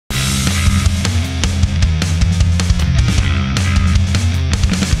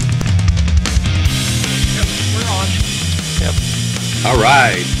All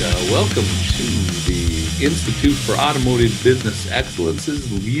right, welcome to the Institute for Automotive Business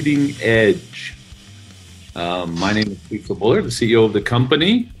Excellence's Leading Edge. My name is Cecil Bullard, the CEO of the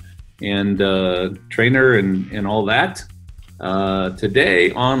company and trainer and all that.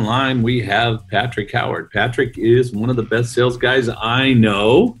 Today online we have Patrick Howard. Patrick is one of the best sales guys I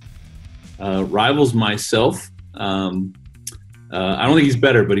know, rivals myself. I don't think he's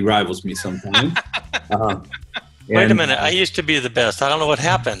better, but he rivals me sometimes. Wait a minute. I used to be the best. I don't know what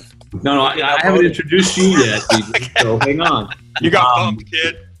happened. No, I haven't introduced you yet, DJ, so hang on. You got bumped,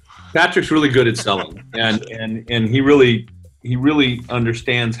 kid. Patrick's really good at selling, and he really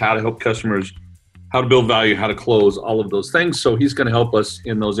understands how to help customers, how to build value, how to close, all of those things. So he's going to help us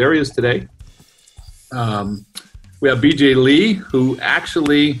in those areas today. We have BJ Lee, who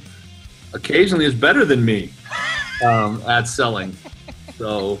actually occasionally is better than me at selling.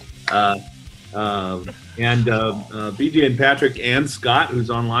 So. BJ and Patrick and Scott, who's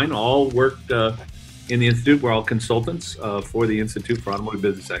online, all worked in the Institute. We're all consultants for the Institute for Automotive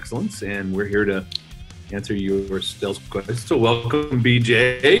Business Excellence, and we're here to answer your sales questions. So welcome,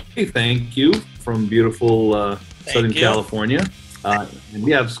 BJ. Thank you from beautiful Southern California. And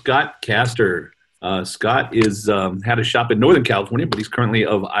we have Scott Castor. Scott is had a shop in Northern California, but he's currently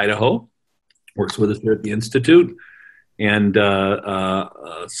of Idaho. Works with us here at the Institute. And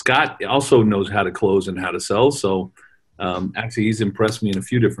Scott also knows how to close and how to sell. So actually, he's impressed me in a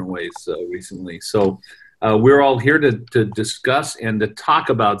few different ways recently. So we're all here to discuss and to talk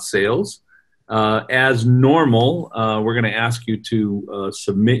about sales. As normal, we're going to ask you to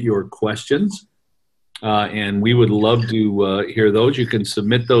submit your questions. And we would love to hear those. You can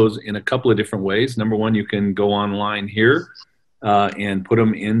submit those in a couple of different ways. Number one, you can go online here and put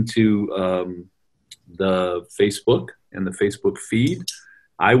them into the Facebook and the Facebook feed.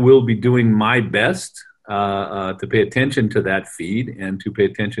 I will be doing my best to pay attention to that feed and to pay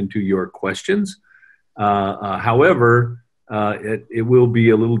attention to your questions. However, it will be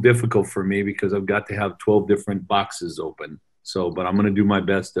a little difficult for me because I've got to have 12 different boxes open. But I'm going to do my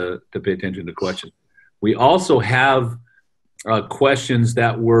best to pay attention to questions. We also have questions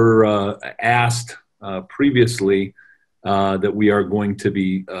that were asked previously that we are going to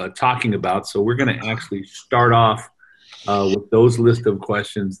be talking about. So we're going to actually start off with those list of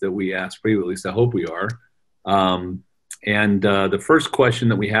questions that we asked previously. At least I hope we are. The first question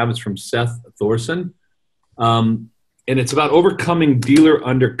that we have is from Seth Thorson. And it's about overcoming dealer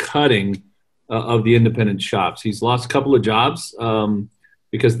undercutting of the independent shops. He's lost a couple of jobs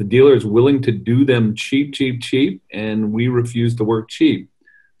because the dealer is willing to do them cheap, and we refuse to work cheap.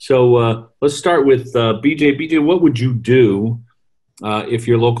 So let's start with BJ. BJ, what would you do if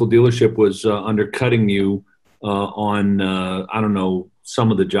your local dealership was undercutting you on, I don't know,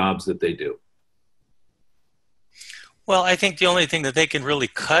 some of the jobs that they do? Well, I think the only thing that they can really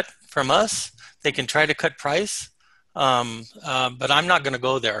cut from us, they can try to cut price, but I'm not going to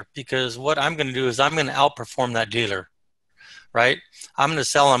go there because what I'm going to do is I'm going to outperform that dealer, right? I'm going to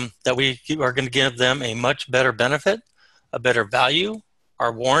sell them that we are going to give them a much better benefit, a better value.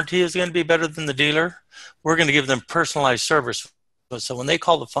 Our warranty is going to be better than the dealer. We're going to give them personalized service. So when they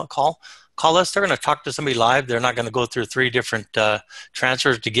call us, they're going to talk to somebody live. They're not going to go through 3 different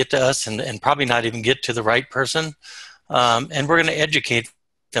transfers to get to us and probably not even get to the right person. And we're going to educate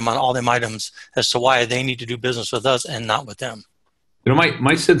them on all them items as to why they need to do business with us and not with them. You know,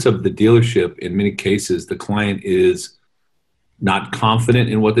 my sense of the dealership, in many cases, the client is not confident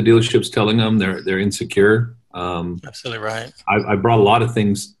in what the dealership's telling them. They're insecure. Absolutely right. I brought a lot of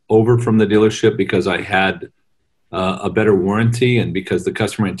things over from the dealership because I had a better warranty and because the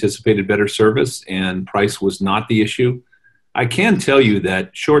customer anticipated better service and price was not the issue. I can tell you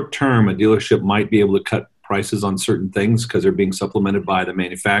that short term, a dealership might be able to cut prices on certain things because they're being supplemented by the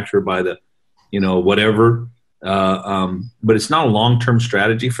manufacturer, by the, whatever. But it's not a long-term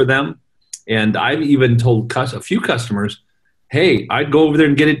strategy for them. And I've even told a few customers, hey, I'd go over there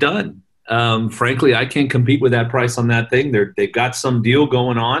and get it done. Frankly, I can't compete with that price on that thing. They've got some deal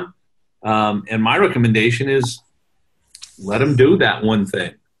going on. And my recommendation is let them do that one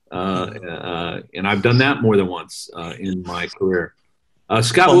thing. And I've done that more than once in my career.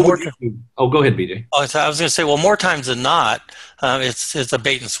 Scott, go ahead, BJ. Oh, so I was going to say, well, more times than not, it's a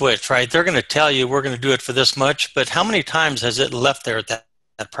bait and switch, right? They're going to tell you we're going to do it for this much, but how many times has it left there at that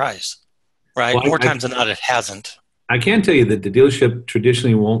price, right? Well, more times than not, it hasn't. I can tell you that the dealership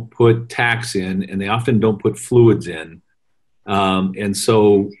traditionally won't put tax in, and they often don't put fluids in. And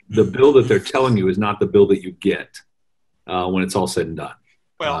so the bill that they're telling you is not the bill that you get when it's all said and done.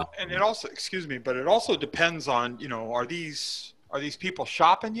 Well, and it also, excuse me, but it also depends on, are these people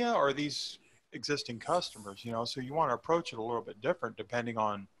shopping you, or are these existing customers, so you want to approach it a little bit different depending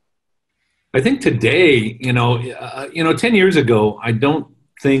on. I think today, 10 years ago, I don't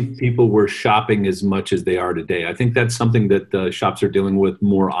think people were shopping as much as they are today. I think that's something that shops are dealing with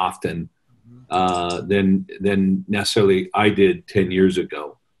more often than necessarily I did 10 years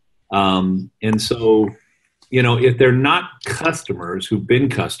ago. And so, if they're not customers who've been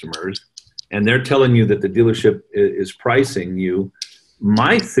customers and they're telling you that the dealership is pricing you,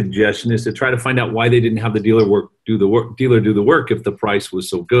 my suggestion is to try to find out why they didn't have the dealer do the work if the price was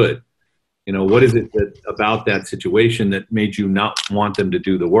so good. What is it about that situation that made you not want them to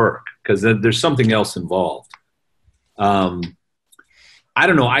do the work? Because there's something else involved. I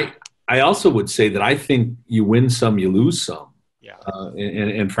don't know. I also would say that I think you win some, you lose some. Yeah.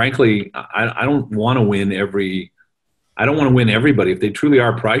 And frankly, I don't want to win I don't want to win everybody. If they truly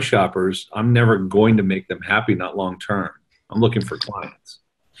are price shoppers, I'm never going to make them happy, not long term. I'm looking for clients.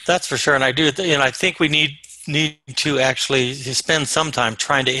 That's for sure. And I do, I think we need to actually spend some time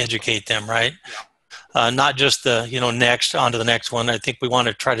trying to educate them, right? Not just next on to the next one. I think we want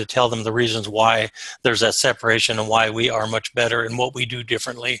to try to tell them the reasons why there's that separation and why we are much better and what we do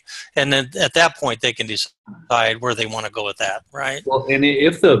differently. And then at that point, they can decide where they want to go with that, right? Well, and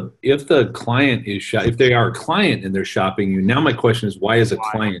if the client if they are a client and they're shopping you, now my question is, why is a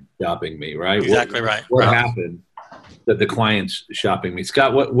client shopping me, right? Exactly right. What happened that the client's shopping me?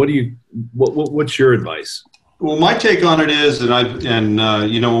 Scott, what's your advice? Well, my take on it is,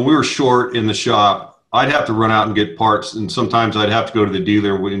 when we were short in the shop, I'd have to run out and get parts, and sometimes I'd have to go to the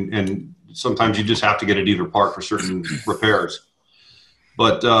dealer, and sometimes you just have to get a dealer part for certain repairs.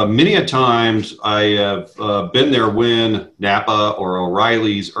 But many a times I have been there when Napa or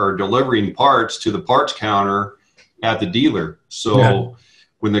O'Reilly's are delivering parts to the parts counter at the dealer. So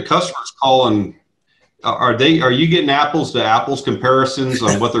when the customer's calling, are you getting apples to apples comparisons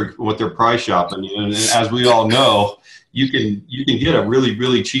on what they're price shopping? And as we all know, you can get a really,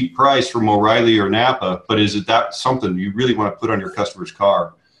 really cheap price from O'Reilly or Napa, but is that something you really want to put on your customer's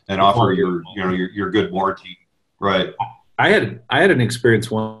car and offer your good warranty? Right. I had an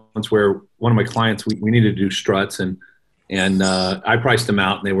experience once where one of my clients, we needed to do struts, and I priced them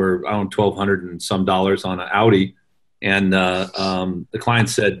out, and they were around $1,200 and some dollars on an Audi, and the client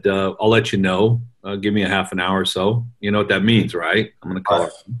said, "I'll let you know. Give me a half an hour or so." You know what that means, right? I'm going to call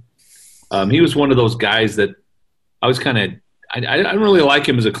him. He was one of those guys that I was I didn't really like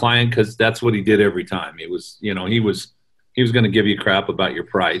him as a client because that's what he did every time. He was going to give you crap about your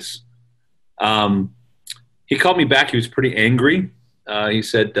price. He called me back. He was pretty angry. He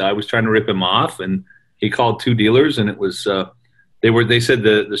said I was trying to rip him off, and he called two dealers, and it was they said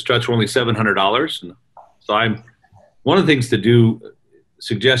the struts were only $700. And so one of the things to do.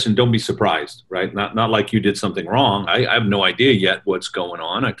 Suggestion: don't be surprised, right? Not like you did something wrong. I have no idea yet what's going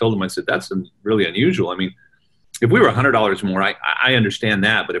on. I told him, I said, that's really unusual. I mean, if we were $100 more, I understand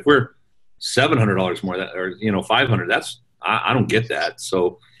that, but if we're $700 more, or $500, I don't get that.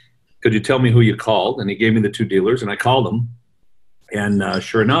 So, could you tell me who you called? And he gave me the two dealers, and I called them, and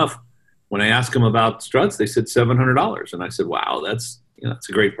sure enough, when I asked them about struts, they said $700, and I said, wow, that's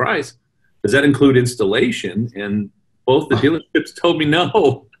a great price. Does that include installation? And both the dealerships told me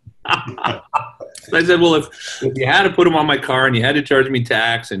no. I said, well, if you had to put them on my car and you had to charge me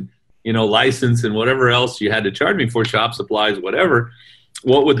tax and, license and whatever else you had to charge me for, shop supplies, whatever,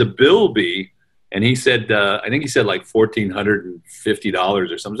 what would the bill be? And he said, I think he said like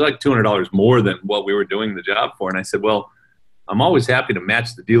 $1,450 or something. It was like $200 more than what we were doing the job for. And I said, well, I'm always happy to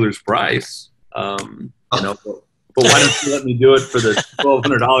match the dealer's price. But why don't you let me do it for the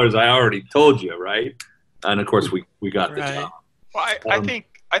 $1,200 I already told you, right? And of course, we got the job. Well,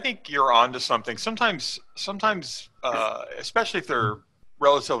 I think you're onto something. Sometimes, especially if they're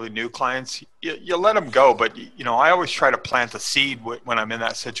relatively new clients, you let them go. But I always try to plant the seed when I'm in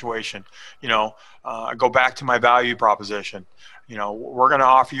that situation. I go back to my value proposition. We're going to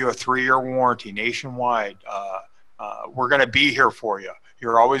offer you a 3-year warranty nationwide. We're going to be here for you.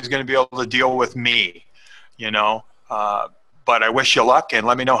 You're always going to be able to deal with me. But I wish you luck, and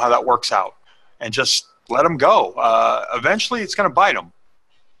let me know how that works out. And just let them go. Eventually, it's going to bite them.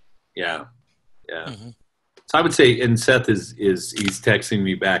 Yeah. Mm-hmm. So I would say, and Seth is he's texting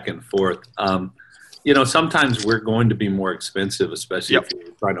me back and forth. Sometimes we're going to be more expensive, especially if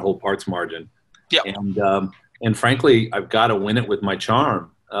you're trying to hold parts margin. Yep. And frankly, I've got to win it with my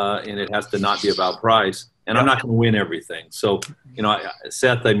charm, and it has to not be about price. And I'm not going to win everything. So,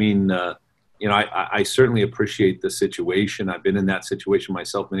 Seth, I certainly appreciate the situation. I've been in that situation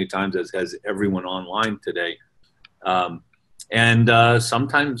myself many times, as has everyone online today. And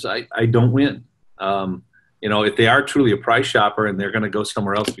sometimes I don't win. if they are truly a price shopper and they're going to go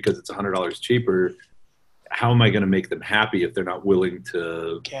somewhere else because it's $100 cheaper, how am I going to make them happy if they're not willing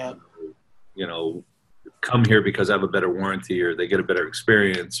to, come here because I have a better warranty, or they get a better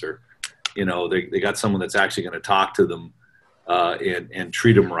experience, or, they got someone that's actually going to talk to them and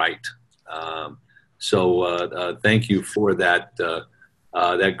treat them right. So thank you for that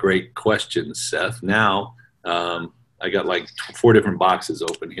great question, Seth. Now, I got like 4 different boxes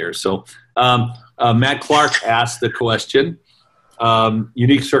open here. So Matt Clark asked the question,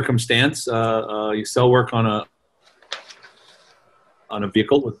 unique circumstance. You sell work on a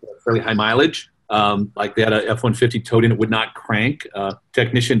vehicle with fairly high mileage. Like they had a F-150 towed in, it would not crank.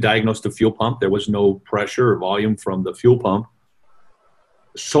 Technician diagnosed the fuel pump. There was no pressure or volume from the fuel pump.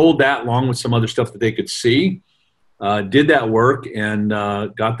 Sold that along with some other stuff that they could see. Did that work and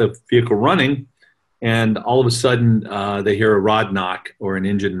got the vehicle running. And all of a sudden, they hear a rod knock or an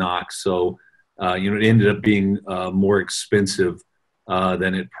engine knock. So, it ended up being more expensive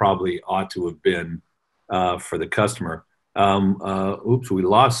than it probably ought to have been for the customer. Oops, we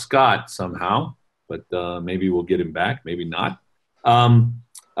lost Scott somehow, but maybe we'll get him back, maybe not. How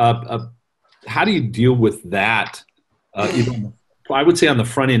do you deal with that? I would say on the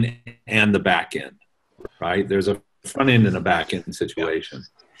front end and the back end, right? There's a front end and a back end situation.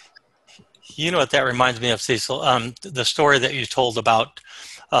 You know what that reminds me of, Cecil? The story that you told about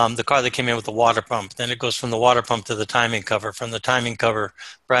the car that came in with the water pump. Then it goes from the water pump to the timing cover. From the timing cover,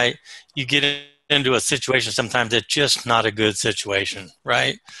 right? You get into a situation sometimes that's just not a good situation,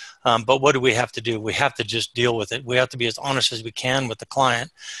 right? But what do we have to do? We have to just deal with it. We have to be as honest as we can with the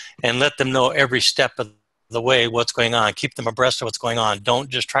client and let them know every step of the way what's going on. Keep them abreast of what's going on. Don't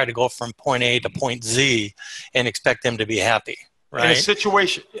just try to go from point A to point Z and expect them to be happy, right? In a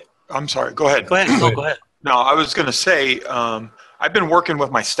situation... I'm sorry. Go ahead. Go ahead. No, I was going to say, I've been working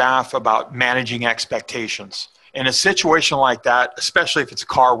with my staff about managing expectations. In a situation like that, especially if it's a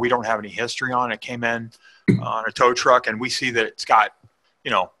car we don't have any history on, it came in on a tow truck, and we see that it's got,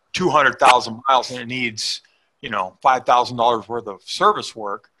 200,000 miles and it needs, $5,000 worth of service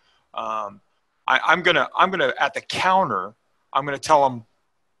work. I'm gonna at the counter, I'm gonna tell them,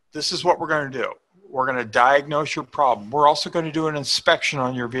 this is what we're going to do. We're going to diagnose your problem. We're also going to do an inspection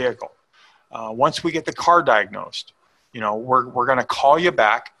on your vehicle. Once we get the car diagnosed, we're going to call you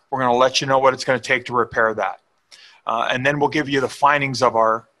back. We're going to let you know what it's going to take to repair that. And then we'll give you the findings of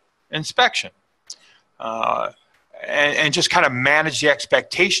our inspection. And just kind of manage the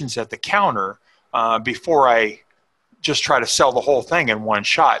expectations at the counter before I just try to sell the whole thing in one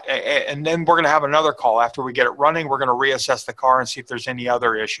shot. And then we're going to have another call after we get it running. We're going to reassess the car and see if there's any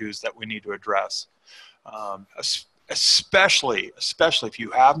other issues that we need to address. Especially if you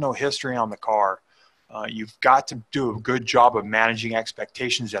have no history on the car, you've got to do a good job of managing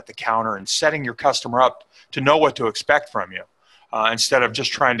expectations at the counter and setting your customer up to know what to expect from you, instead of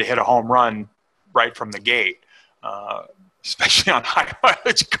just trying to hit a home run right from the gate, especially on high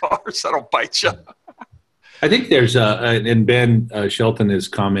mileage cars that'll bite you. I think there's and Ben Shelton is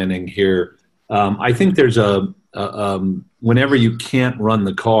commenting here. I think there's whenever you can't run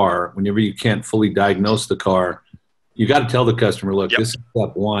the car, whenever you can't fully diagnose the car, you got to tell the customer, look, this is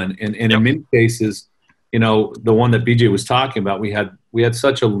step one. And in many cases, the one that BJ was talking about, we had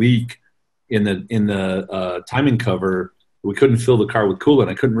such a leak in the timing cover, we couldn't fill the car with coolant.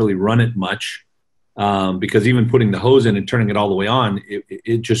 I couldn't really run it much because even putting the hose in and turning it all the way on,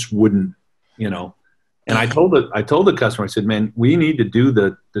 it just wouldn't, And I told the customer, I said, man, we need to do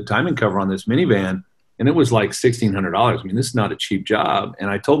the timing cover on this minivan. And it was like $1,600. I mean, this is not a cheap job. And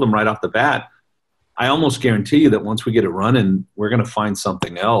I told them right off the bat, I almost guarantee you that once we get it running, we're going to find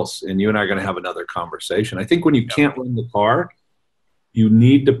something else. And you and I are going to have another conversation. I think when you can't run the car, you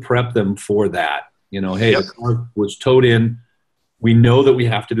need to prep them for that. Hey, the car was towed in. We know that we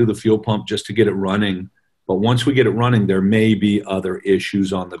have to do the fuel pump just to get it running. But once we get it running, there may be other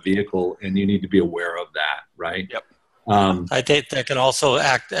issues on the vehicle, and you need to be aware of that, right? Yep. I think that can also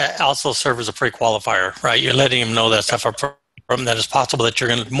serve as a pre-qualifier, right? You're letting them know that stuff up front, that it's possible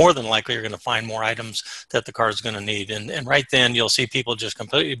that more than likely you're going to find more items that the car is going to need. And right then you'll see people just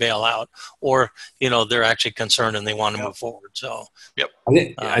completely bail out, or, they're actually concerned and they want to move forward. So,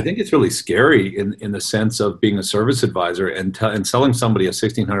 I think it's really scary in the sense of being a service advisor and selling somebody a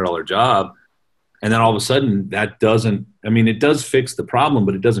 $1,600 job. And then all of a sudden that doesn't, it does fix the problem,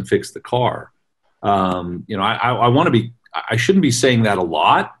 but it doesn't fix the car. I shouldn't be saying that a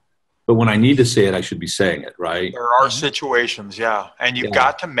lot, but when I need to say it, I should be saying it, right? There are situations, and you've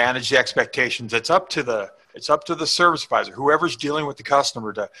got to manage the expectations. It's up to the It's up to the service advisor, whoever's dealing with the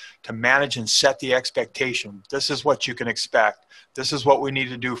customer, to manage and set the expectation. This is what you can expect. This is what we need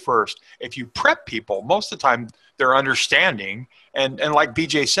to do first. If you prep people, most of the time they're understanding. And like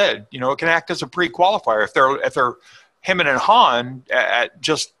BJ said, you know, it can act as a pre-qualifier. If they're hemming and hawing at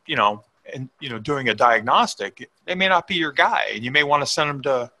just, you know, doing a diagnostic, they may not be your guy, and you may want to send them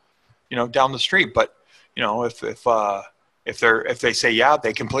to, you know, down the street. But, you know, if they say, yeah,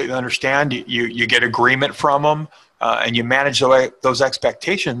 they completely understand, you get agreement from them, and you manage those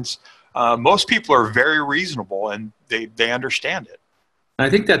expectations. Most people are very reasonable, and they understand it. I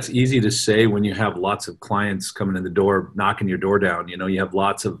think that's easy to say when you have lots of clients coming in the door, knocking your door down. You know, you have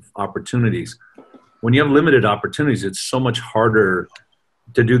lots of opportunities. When you have limited opportunities, it's so much harder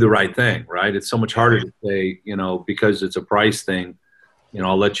to do the right thing, right? It's so much harder to say, you know, because it's a price thing, you know,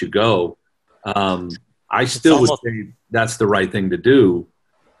 I'll let you go. I still would say that's the right thing to do,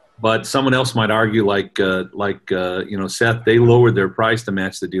 but someone else might argue like you know, Seth, they lowered their price to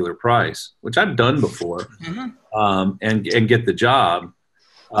match the dealer price, which I've done before, and get the job.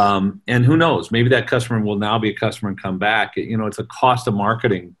 And who knows, maybe that customer will now be a customer and come back. You know, it's a cost of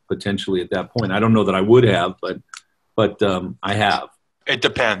marketing potentially at that point. I don't know that I would have, but I have. It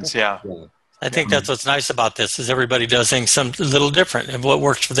depends. Yeah. I think that's what's nice about this is everybody does things a little different, and what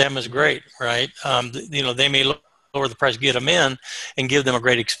works for them is great, right? You know, they may lower the price, get them in, and give them a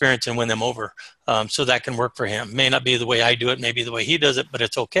great experience and win them over. So that can work for him. May not be the way I do it, maybe the way he does it, but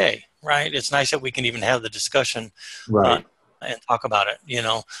it's okay, right? It's nice that we can even have the discussion, right, and talk about it, you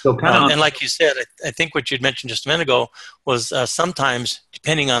know. So and like you said, I think what you'd mentioned just a minute ago was sometimes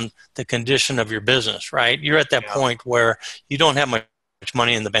depending on the condition of your business, right? You're at that point where you don't have much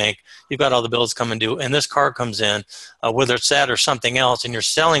money in the bank, you've got all the bills coming due, and this car comes in, whether it's that or something else, and you're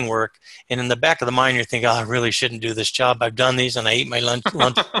selling work, and in the back of the mind you're thinking, oh, I really shouldn't do this job. I've done these and I eat my lunch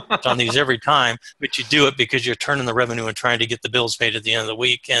on these every time, but you do it because you're turning the revenue and trying to get the bills paid at the end of the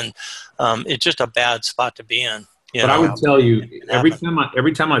week, and it's just a bad spot to be in. But I would tell you, every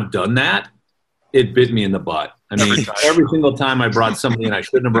time I've done that, it bit me in the butt. I mean, every single time I brought somebody in I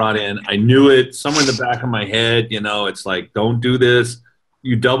shouldn't have brought in, I knew it somewhere in the back of my head, you know, it's like, don't do this.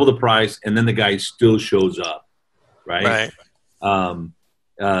 You double the price, and then the guy still shows up, right? You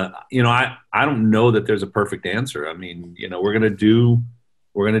know, I don't know that there's a perfect answer. I mean, you know, we're gonna do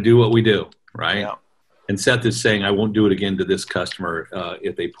what we do, right? Yeah. And Seth is saying, I won't do it again to this customer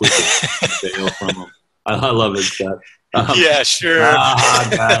if they push it bail from them. I love it, Seth. Yeah, sure.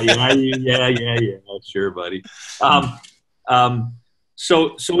 Yeah, sure, buddy.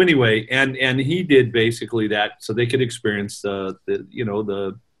 So anyway, and he did basically that so they could experience the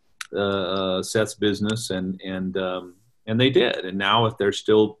Seth's business, and they did. And now if they're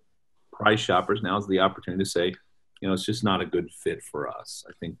still price shoppers, now's the opportunity to say, you know, it's just not a good fit for us.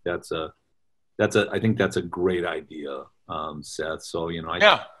 I think that's a great idea, Seth. So, you know,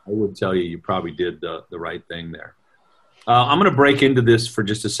 I would tell you probably did the right thing there. I'm going to break into this for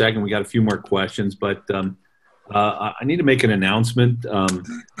just a second. We got a few more questions, but I need to make an announcement.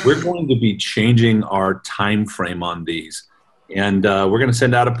 We're going to be changing our time frame on these, and we're going to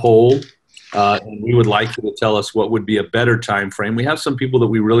send out a poll, and we would like you to tell us what would be a better time frame. We have some people that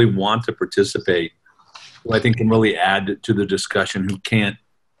we really want to participate, who I think can really add to the discussion, who can't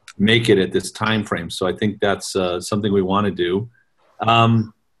make it at this time frame. So I think that's something we want to do,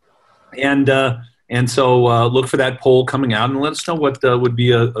 and so look for that poll coming out, and let us know what would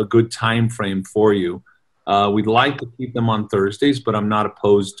be a good time frame for you. We'd like to keep them on Thursdays, but I'm not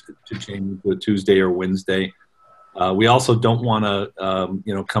opposed to changing to a Tuesday or Wednesday. We also don't want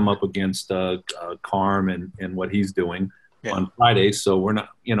to, come up against Carm and what he's doing on Fridays. So we're not,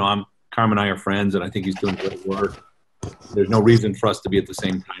 Carm and I are friends, and I think he's doing great work. There's no reason for us to be at the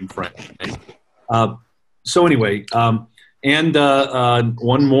same time frame. Right? So anyway, one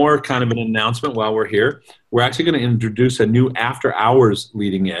more kind of an announcement while we're here. We're actually going to introduce a new after-hours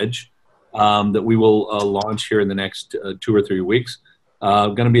leading edge that we will launch here in the next 2 or 3 weeks.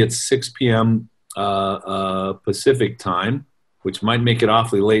 Going to be at 6 p.m. Pacific time, which might make it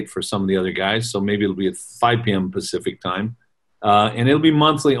awfully late for some of the other guys. So maybe it'll be at 5 p.m. Pacific time. And it'll be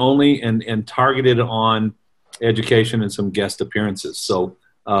monthly only and targeted on education and some guest appearances. So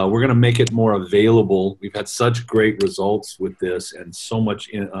we're going to make it more available. We've had such great results with this and so much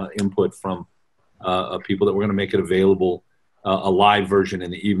input from people that we're going to make it available, a live version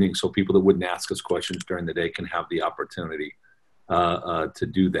in the evening, so people that wouldn't ask us questions during the day can have the opportunity to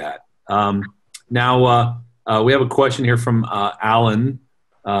do that. Now, we have a question here from Alan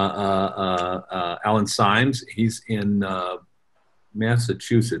Symes. He's in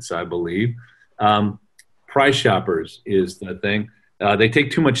Massachusetts, I believe. Price shoppers is the thing. They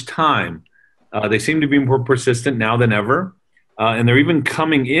take too much time. They seem to be more persistent now than ever. And they're even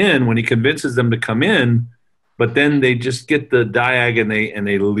coming in when he convinces them to come in, but then they just get the diag and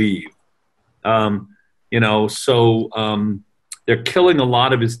they leave. They're killing a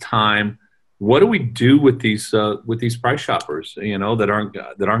lot of his time. What do we do with these price shoppers, that aren't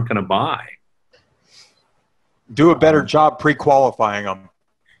going to buy? Do a better job pre-qualifying them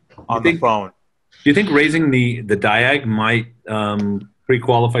on the phone. Do you think raising the diag might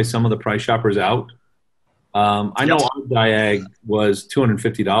pre-qualify some of the price shoppers out? I know our diag was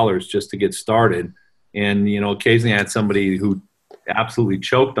 $250 just to get started. And, occasionally I had somebody who absolutely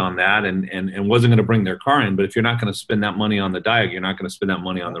choked on that and wasn't going to bring their car in. But if you're not going to spend that money on the diag, you're not going to spend that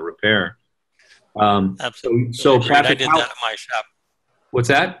money on the repair. Absolutely. So Patrick, I did that at my shop. What's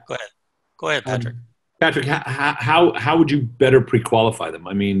that? Go ahead, Patrick. Patrick, how would you better pre-qualify them?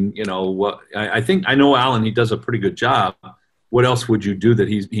 I mean, I think I know Alan, he does a pretty good job. What else would you do that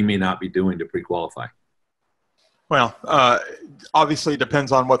he may not be doing to pre-qualify? Well, obviously it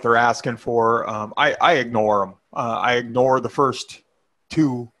depends on what they're asking for. I ignore them. I ignore the first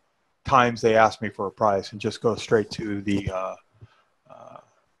 2 times they ask me for a price and just go straight to the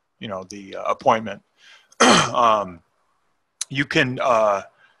appointment. You can,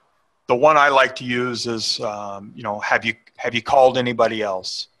 the one I like to use is, have you called anybody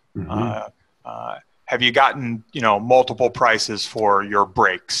else? Mm-hmm. Have you gotten, multiple prices for your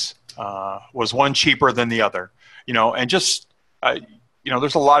brakes? Was one cheaper than the other? And just,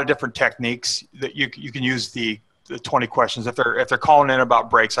 there's a lot of different techniques that you can use the 20 questions. If they're calling in about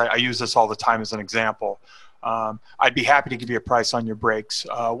brakes, I use this all the time as an example. I'd be happy to give you a price on your brakes.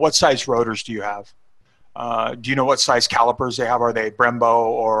 What size rotors do you have? Do you know what size calipers they have? Are they Brembo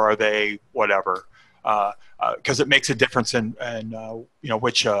or are they whatever? Because it makes a difference in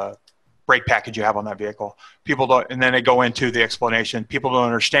which brake package you have on that vehicle. People don't, and then they go into the explanation. People don't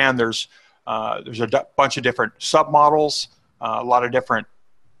understand there's a bunch of different submodels, a lot of different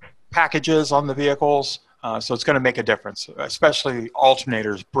packages on the vehicles. So it's going to make a difference, especially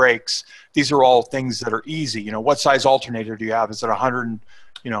alternators, brakes. These are all things that are easy. What size alternator do you have? Is it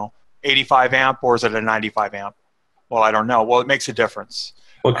 185 amp or is it a 95 amp? Well, I don't know. Well, it makes a difference.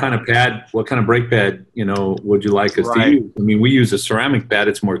 What kind of pad, what kind of brake pad, would you like us to use? I mean, we use a ceramic pad.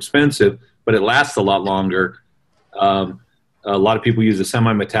 It's more expensive, but it lasts a lot longer. A lot of people use a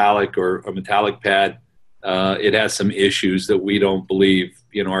semi-metallic or a metallic pad. It has some issues that we don't believe,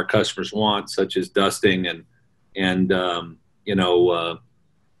 our customers want, such as dusting and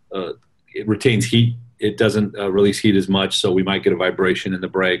it retains heat. It doesn't release heat as much, so we might get a vibration in the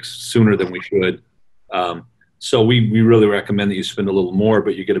brakes sooner than we should. So we really recommend that you spend a little more,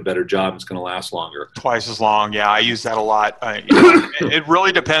 but you get a better job. It's going to last longer. Twice as long. Yeah, I use that a lot. It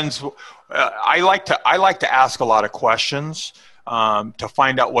really depends. I like to ask a lot of questions to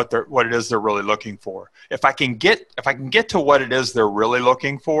find out what it is they're really looking for. If I can get to what it is they're really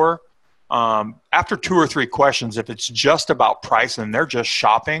looking for, after 2 or 3 questions, if it's just about price and they're just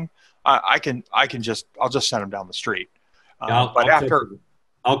shopping, I'll just send them down the street.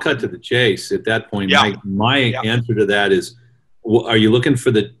 I'll cut to the chase at that point. Yeah. My answer to that is, are you looking for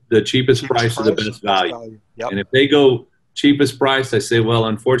the cheapest price or the best value? Yep. And if they go cheapest price, I say, well,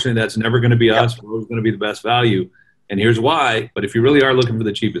 unfortunately, that's never going to be us. We're always going to be the best value. And here's why. But if you really are looking for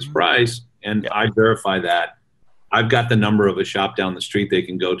the cheapest price, and I verify that, I've got the number of a shop down the street they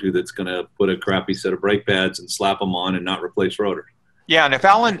can go to that's going to put a crappy set of brake pads and slap them on and not replace rotors. Yeah, and if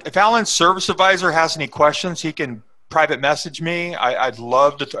Alan's service advisor has any questions, he can private message me. I'd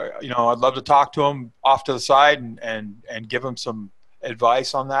love to talk to him off to the side and give him some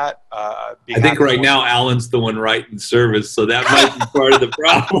advice on that. I think right now Alan's the one writing service, so that might be part of the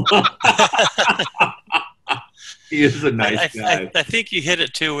problem. He is a nice guy. I think you hit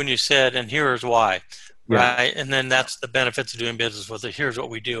it too when you said, and here's why. Right. And then that's the benefits of doing business with it. Here's what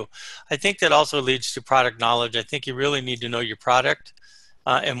we do. I think that also leads to product knowledge. I think you really need to know your product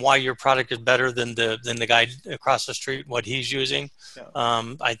and why your product is better than the guy across the street, what he's using.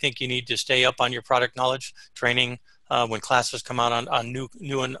 Yeah. I think you need to stay up on your product knowledge, training when classes come out on new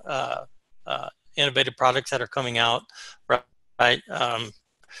and innovative products that are coming out. Right.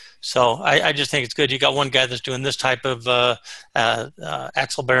 So I just think it's good. You got one guy that's doing this type of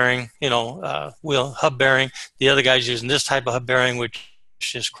axle bearing, wheel hub bearing. The other guy's using this type of hub bearing, which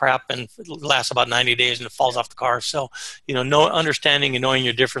is crap and lasts about 90 days and it falls off the car. So, understanding and knowing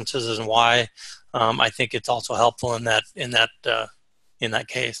your differences and why, I think it's also helpful in that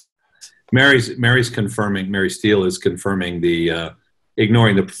case. Mary Steele is confirming the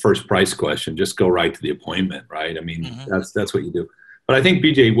ignoring the first price question. Just go right to the appointment, right? I mean, that's what you do. But I think,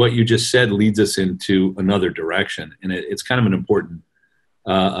 BJ, what you just said leads us into another direction, and it's kind of an important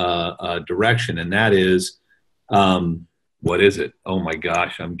direction, and that is, what is it? Oh my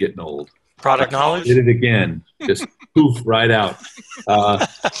gosh, I'm getting old. Product knowledge. Did it again. Just poof right out.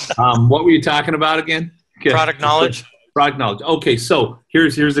 What were you talking about again? Product knowledge. Product knowledge. Okay, so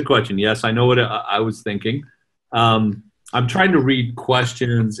here's the question. Yes, I know what I was thinking. I'm trying to read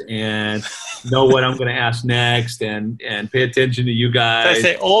questions and know what I'm going to ask next, and pay attention to you guys. I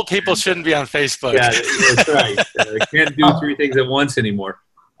say old people shouldn't be on Facebook. Yeah, that's right. Can't do three things at once anymore.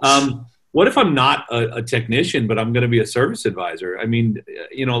 What if I'm not a technician, but I'm going to be a service advisor? I mean,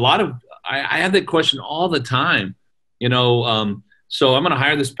 I have that question all the time. So I'm going to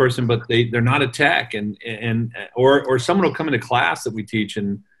hire this person, but they're not a tech, or someone will come into class that we teach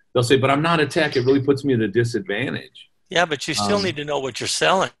and they'll say, "But I'm not a tech. It really puts me at a disadvantage." Yeah, but you still need to know what you're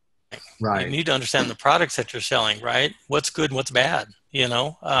selling. Right. You need to understand the products that you're selling, right? What's good and what's bad. You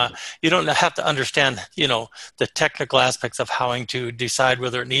don't have to understand, the technical aspects of how to decide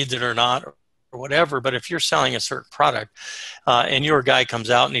whether it needs it or not, or whatever. But if you're selling a certain product, and your guy comes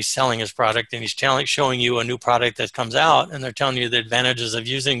out and he's selling his product and he's showing you a new product that comes out, and they're telling you the advantages of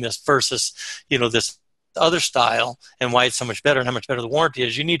using this versus, this other style, and why it's so much better and how much better the warranty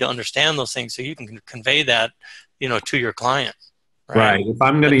is, you need to understand those things so you can convey that, to your client. Right. If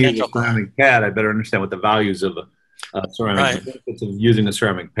I'm going to use a ceramic pad, I better understand what the values of ceramic benefits of using a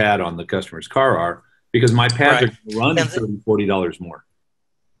ceramic pad on the customer's car are, because my pads are going to run $30, $40 more.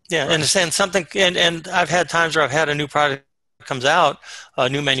 Yeah, and something, and I've had times where I've had a new product comes out, a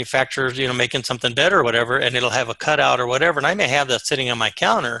new manufacturer, making something better or whatever, and it'll have a cutout or whatever, and I may have that sitting on my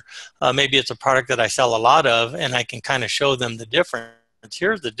counter. Maybe it's a product that I sell a lot of, and I can kind of show them the difference.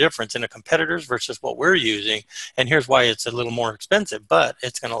 Here's the difference in a competitor's versus what we're using, and here's why it's a little more expensive, but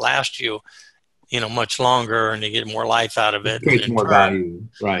it's going to last you, much longer, and you get more life out of it. Creates more value,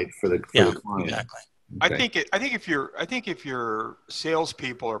 right, for the client. Exactly. Okay. I think if your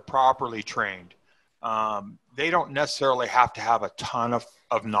salespeople are properly trained, they don't necessarily have to have a ton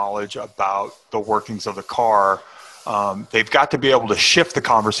of knowledge about the workings of the car. They've got to be able to shift the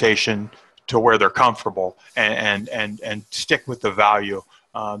conversation to where they're comfortable and stick with the value.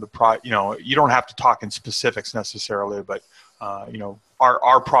 You don't have to talk in specifics necessarily, but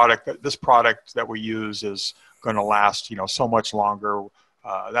our product, this product that we use, is going to last so much longer.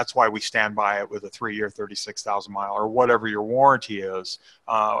 That's why we stand by it with a 3-year, 36,000 mile, or whatever your warranty is,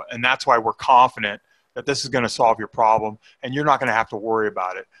 and that's why we're confident that this is going to solve your problem, and you're not going to have to worry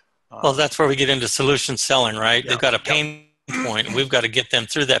about it. Well, that's where we get into solution selling, right? They've got a pain point, and we've got to get them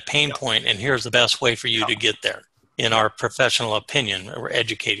through that pain point, and here's the best way for you to get there. In our professional opinion, we're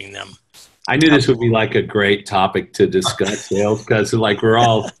educating them. I knew this would be like a great topic to discuss sales, because like we're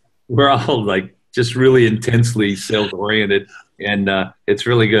all like just really intensely sales oriented, and it's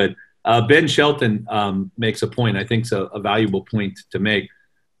really good. Ben Shelton makes a point. I think it's a valuable point to make.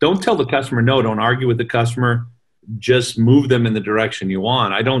 Don't tell the customer no. Don't argue with the customer. Just move them in the direction you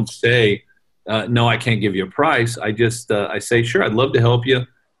want. I don't say, no, I can't give you a price. I just I say, sure, I'd love to help you.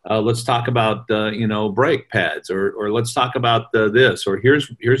 Let's talk about brake pads, or let's talk about this, or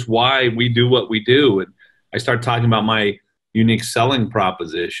here's why we do what we do. And I start talking about my unique selling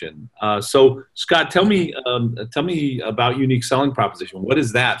proposition. So Scott, tell me about unique selling proposition. What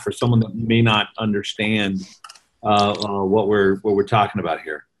is that for someone that may not understand what we're talking about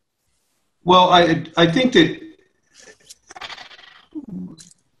here? Well, I think that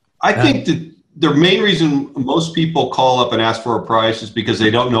the main reason most people call up and ask for a price is because they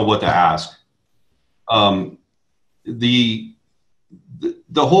don't know what to ask. The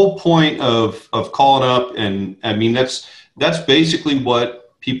whole point of calling up, and I mean that's basically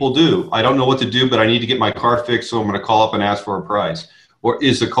what people do. I don't know what to do, but I need to get my car fixed, so I'm going to call up and ask for a price. Or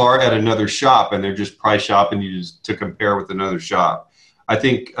is the car at another shop and they're just price shopping you to compare with another shop? I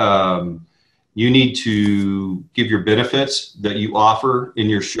think you need to give your benefits that you offer in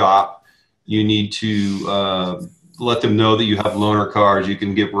your shop. You need to let them know that you have loaner cars, you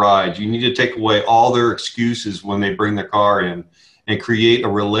can get rides. You need to take away all their excuses when they bring the car in, and create a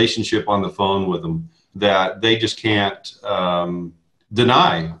relationship on the phone with them that they just can't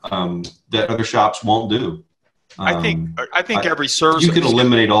deny, that other shops won't do. I think every service, you can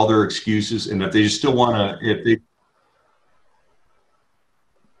eliminate all their excuses, and if they still want to,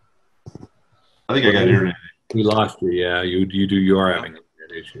 I think I got internet. We lost you. Yeah, you are having an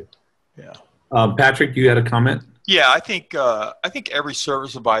internet issue. Yeah. Patrick, you had a comment? Yeah, I think every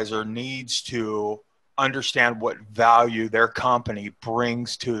service advisor needs to understand what value their company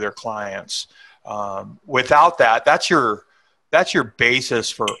brings to their clients. Without that, that's your basis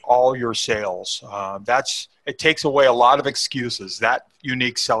for all your sales. It takes away a lot of excuses, that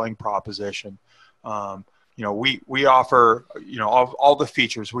unique selling proposition. we offer, all the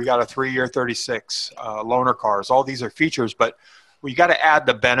features. We got a 3-year 36 loaner cars. All these are features, but we got to add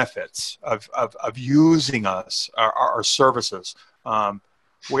the benefits of using us, our services.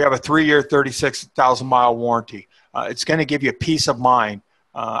 We have a 3-year 36,000 mile warranty. It's going to give you peace of mind.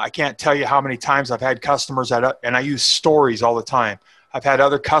 I can't tell you how many times I've had customers and I use stories all the time. I've had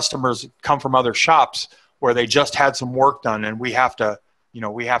other customers come from other shops where they just had some work done, and we have to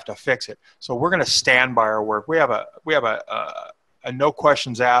fix it. So we're going to stand by our work. We have a no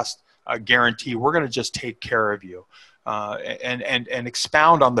questions asked guarantee. We're going to just take care of you, and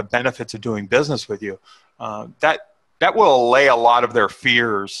expound on the benefits of doing business with you. That will allay a lot of their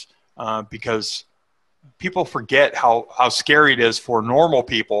fears, because people forget how scary it is for normal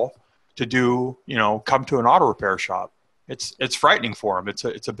people to come to an auto repair shop. It's frightening for them.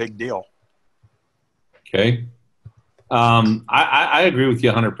 It's a big deal. Okay. I agree with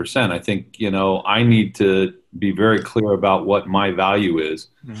you 100%. I think, I need to be very clear about what my value is,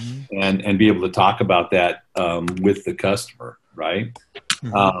 and be able to talk about that with the customer, right?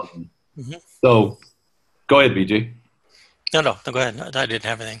 So go ahead, BJ. No, go ahead. I didn't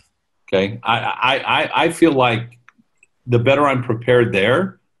have anything. Okay. I feel like the better I'm prepared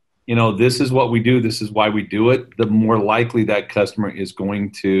there, this is what we do, this is why we do it, the more likely that customer is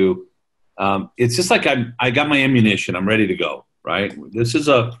going to, it's just like I got my ammunition, I'm ready to go, right? This is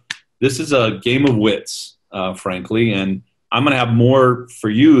a game of wits, frankly, and I'm going to have more for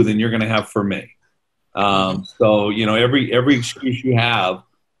you than you're going to have for me. So, every excuse you have,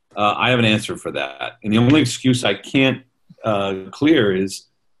 I have an answer for that. And the only excuse I can't clear is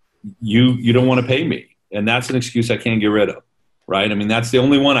you don't want to pay me. And that's an excuse I can't get rid of, right? I mean, that's the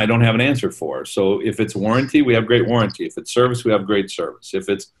only one I don't have an answer for. So if it's warranty, we have great warranty. If it's service, we have great service. If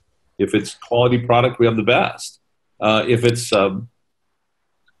it's quality product, we have the best. If it's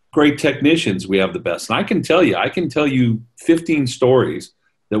great technicians, we have the best. And I can tell you 15 stories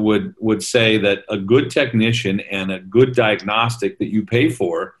that would say that a good technician and a good diagnostic that you pay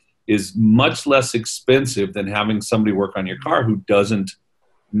for is much less expensive than having somebody work on your car who doesn't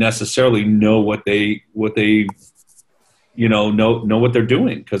necessarily know what they know what they're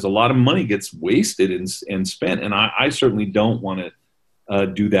doing, because a lot of money gets wasted and spent, and I certainly don't want to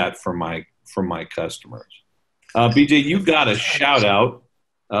do that for my customers. BJ, you got a shout out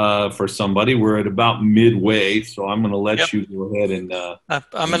for somebody. We're at about midway, so I'm going to let you go ahead and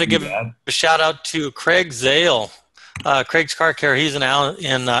I'm going to give a shout out to Craig Zale. Craig's Car Care. He's in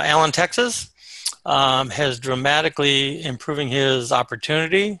Allen, Texas. Has dramatically improving his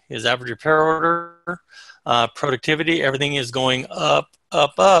opportunity, his average repair order, productivity. Everything is going up.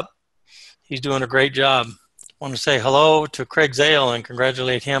 He's doing a great job. I want to say hello to Craig Zale and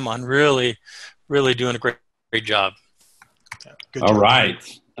congratulate him on really, really doing a great job. Good job. All right.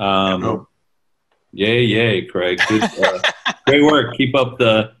 Yay, Craig. Good, great work. Keep up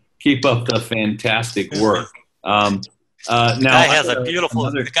the fantastic work. The guy has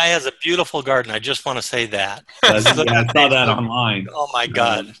a beautiful garden. I just want to say that. I saw that online. Oh my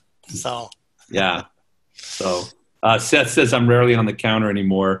God. Yeah. So Seth says I'm rarely on the counter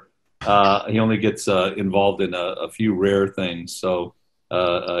anymore. He only gets involved in a few rare things. So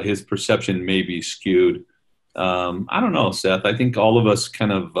his perception may be skewed. I don't know, Seth. I think all of us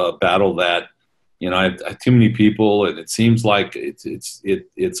kind of battle that. I have too many people, and it seems like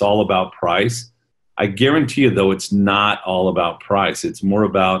it's all about price. I guarantee you, though, it's not all about price. It's more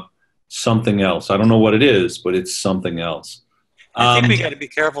about something else. I don't know what it is, but it's something else. I think we got to be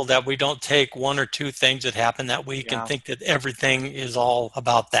careful that we don't take one or two things that happen that week and think that everything is all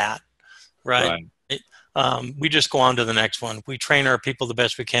about that, right? We just go on to the next one. We train our people the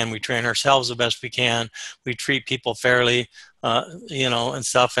best we can. We train ourselves the best we can. We treat people fairly, and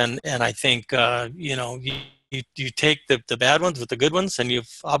stuff. And I think, you take the bad ones with the good ones, and you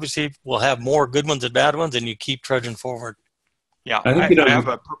obviously will have more good ones than bad ones, and you keep trudging forward. Yeah, I have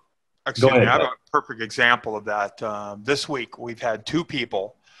a perfect example of that. This week, we've had 2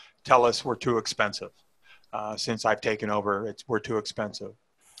 people tell us we're too expensive. Since I've taken over, we're too expensive.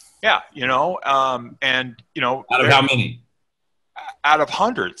 Yeah, and out of how many? Out of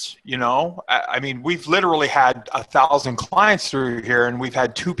hundreds, I mean, we've literally had 1,000 clients through here, and we've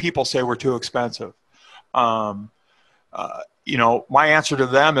had 2 people say we're too expensive. My answer to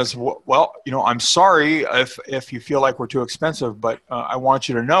them is, well, I'm sorry if you feel like we're too expensive, but I want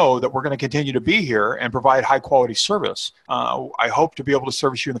you to know that we're going to continue to be here and provide high quality service. I hope to be able to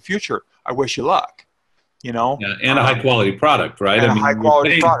service you in the future. I wish you luck. And a high quality product, right? And a high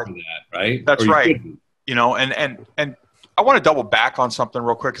quality product, that, right? That's right. And I want to double back on something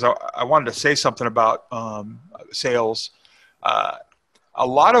real quick, because I wanted to say something about sales. A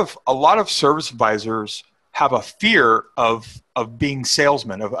lot of service advisors have a fear of being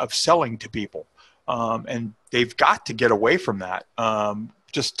salesmen, of selling to people. And they've got to get away from that.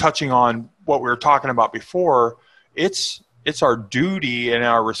 Just touching on what we were talking about before, it's our duty and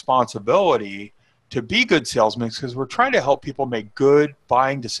our responsibility to be good salesmen because we're trying to help people make good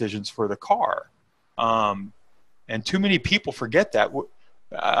buying decisions for the car. And too many people forget that.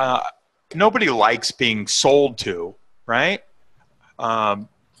 Nobody likes being sold to, right?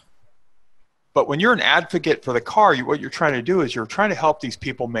 But when you're an advocate for the car, what you're trying to do is you're trying to help these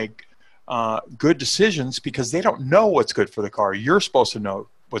people make good decisions because they don't know what's good for the car. You're supposed to know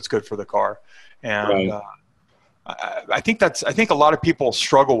what's good for the car. And right. I think a lot of people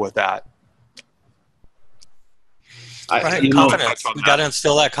struggle with that. Right, confidence. We got to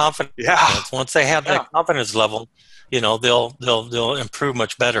instill that confidence. Yeah. Once they have that confidence level, they'll improve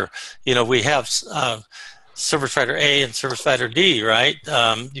much better. We have service writer A and service writer D, right?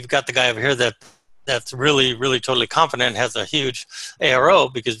 You've got the guy over here that's really, really totally confident and has a huge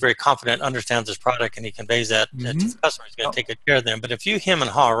ARO because very confident, understands his product, and he conveys that to the customer. He's going to take good care of them. But if you hem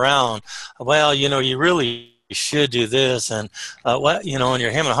and haw around, well, you really should do this, and and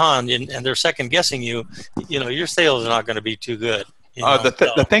you're hem and haw, and they're second guessing you, your sales are not going to be too good.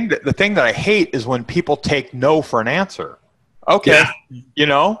 The thing that I hate is when people take no for an answer. Okay, you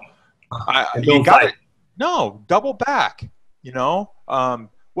got it. No, double back.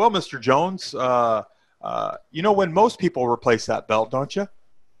 Well, Mr. Jones, when most people replace that belt, don't you?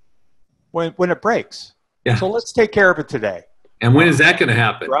 When it breaks. Yeah. So let's take care of it today. And when is that going to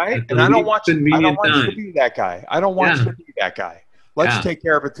happen? Right? And I don't want you to be that guy. I don't want you to be that guy. Let's take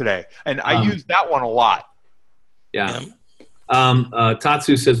care of it today. And I use that one a lot. Yeah.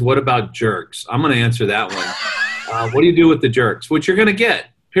 Tatsu says, what about jerks? I'm going to answer that one. What do you do with the jerks? Which you're going to get,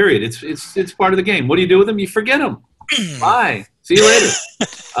 period. It's part of the game. What do you do with them? You forget them. Bye. See you later.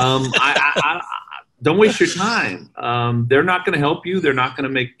 I don't waste your time. They're not going to help you. You're not going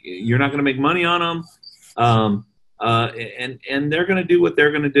to make money on them. And they're going to do what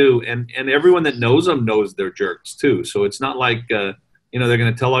they're going to do. And everyone that knows them knows they're jerks too. So it's not like, they're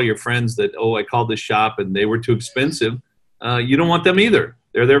going to tell all your friends that, oh, I called this shop and they were too expensive. You don't want them either.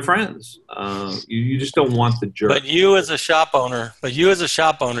 They're their friends. You just don't want the jerk. But you as a shop owner,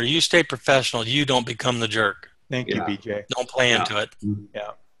 you stay professional. You don't become the jerk. Thank you, BJ. Don't play into it.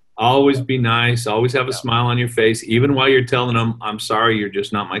 Yeah. Always be nice. Always have a smile on your face, even while you're telling them, I'm sorry, you're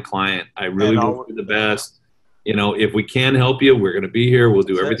just not my client. I really wish you the best. If we can help you, we're going to be here. We'll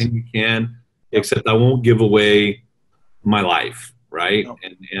do everything we can, except I won't give away my life, right? No.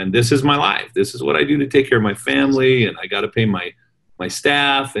 And this is my life. This is what I do to take care of my family, and I got to pay my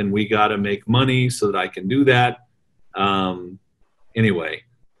staff, and we got to make money so that I can do that. Anyway,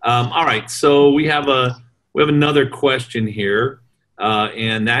 all right. So we have another question here,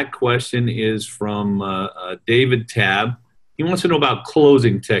 and that question is from David Tab. He wants to know about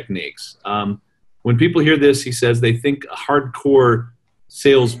closing techniques. When people hear this, he says they think a hardcore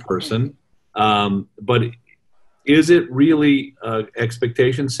salesperson, but is it really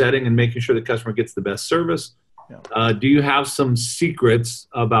expectation setting and making sure the customer gets the best service? Yeah. Do you have some secrets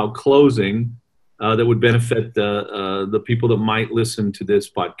about closing that would benefit the people that might listen to this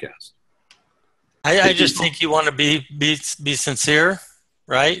podcast? I just think you want to be sincere,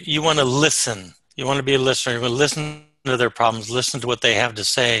 right? You want to listen. You want to be a listener. You want to listen to their problems, listen to what they have to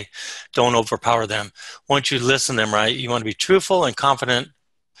say. Don't overpower them. Once you listen to them, right, you want to be truthful and confident.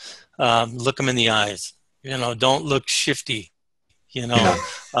 Look them in the eyes. Don't look shifty.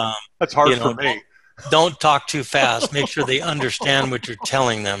 That's hard for me. Don't talk too fast. Make sure they understand what you're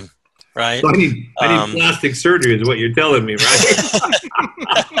telling them, right? So I need plastic surgery is what you're telling me, right?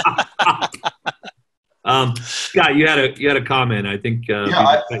 Scott, you had a comment. I think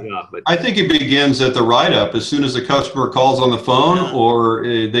I think it begins at the write-up as soon as the customer calls on the phone or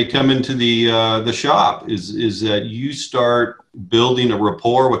they come into the shop. Is that you start building a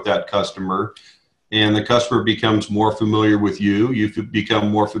rapport with that customer, and the customer becomes more familiar with you. You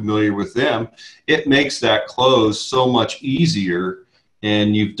become more familiar with them. It makes that close so much easier.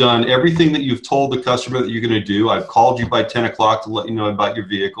 And you've done everything that you've told the customer that you're going to do. I've called you by 10 o'clock to let you know about your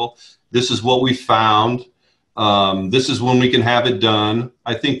vehicle. This is what we found. This is when we can have it done.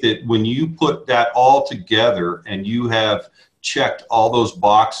 I think that when you put that all together and you have checked all those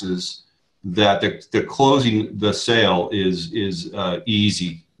boxes, that the closing the sale is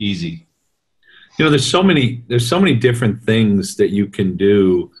easy. There's so many different things that you can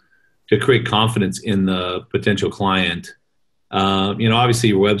do to create confidence in the potential client. Obviously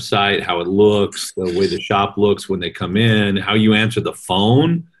your website, how it looks, the way the shop looks when they come in, how you answer the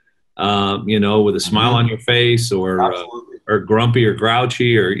phone, with a smile on your face or grumpy or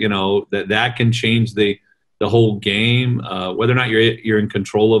grouchy, or, that can change the the whole game, whether or not you're in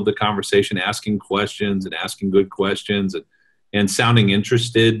control of the conversation, asking questions and asking good questions and sounding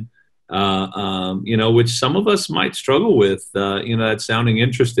interested, which some of us might struggle with, that sounding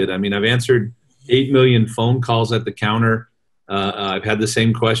interested. I mean, I've answered 8 million phone calls at the counter. I've had the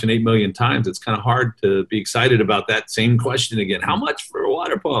same question 8 million times. It's kind of hard to be excited about that same question again. How much for a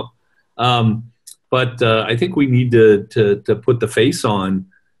water pump? But I think we need to put the face on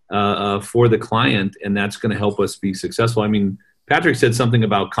for the client, and that's going to help us be successful. I mean, Patrick said something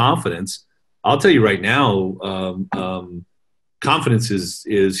about confidence. I'll tell you right now, confidence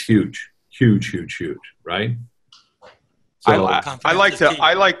is huge, right? So, I like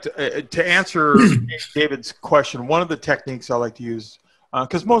to answer David's question. One of the techniques I like to use,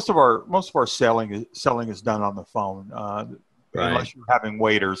 because most of our selling is done on the phone, right. Unless you're having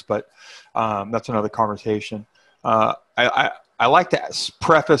waiters, but that's another conversation. I like to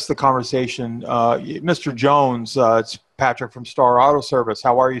preface the conversation. Mr. Jones, it's Patrick from Star Auto Service.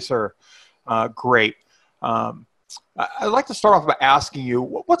 How are you, sir? Great. I'd like to start off by asking you,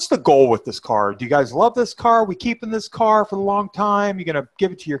 what's the goal with this car? Do you guys love this car? Are we keeping this car for a long time? You're going to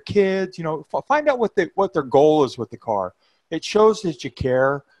give it to your kids? Find out what their goal is with the car. It shows that you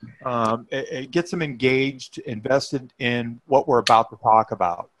care. It gets them engaged, invested in what we're about to talk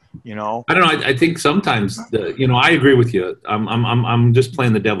about. I don't know. I think sometimes, I agree with you. I'm just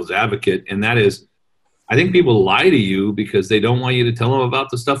playing the devil's advocate, and that is, I think people lie to you because they don't want you to tell them about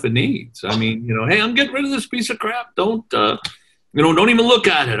the stuff it needs. I mean, hey, I'm getting rid of this piece of crap. Don't even look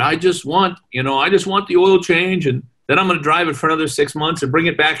at it. I just want the oil change, and then I'm going to drive it for another 6 months and bring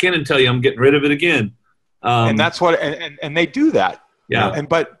it back in and tell you I'm getting rid of it again. And that's what, and they do that. Yeah.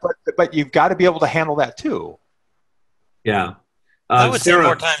 But you've got to be able to handle that too. Yeah. I would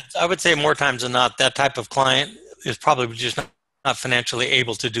say more times than not, that type of client is probably just not financially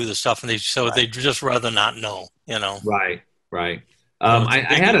able to do the stuff, and they just rather not know. Right. I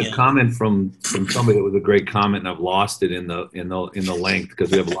had a comment from somebody that was a great comment, and I've lost it in the length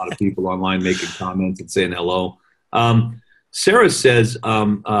because we have a lot of people online making comments and saying hello. Sarah says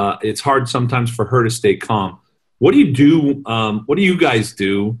it's hard sometimes for her to stay calm. What do you do? What do you guys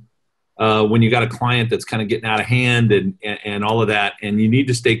do when you got a client that's kind of getting out of hand and all of that, and you need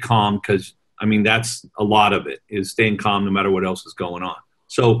to stay calm? Because I mean, that's a lot of it, is staying calm no matter what else is going on.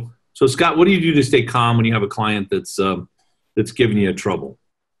 So Scott, what do you do to stay calm when you have a client that's giving you trouble?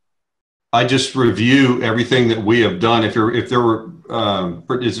 I just review everything that we have done. If there were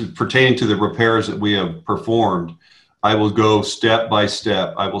is pertaining to the repairs that we have performed, I will go step by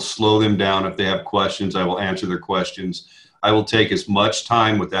step. I will slow them down. If they have questions, I will answer their questions. I will take as much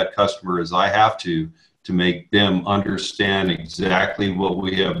time with that customer as I have to make them understand exactly what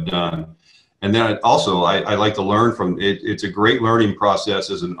we have done. And then also, I like to learn from it. It's a great learning process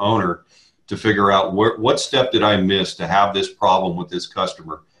as an owner to figure out what step did I miss to have this problem with this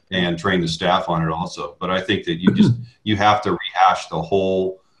customer, and train the staff on it also. But I think that you have to rehash the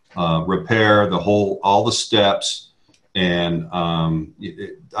whole repair, all the steps. And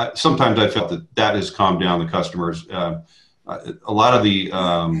sometimes I felt that has calmed down the customers. A lot of the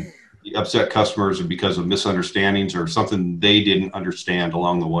upset customers are because of misunderstandings or something they didn't understand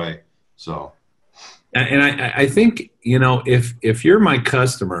along the way. So, and I think, if you're my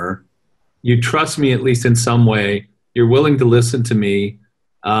customer, you trust me at least in some way, you're willing to listen to me.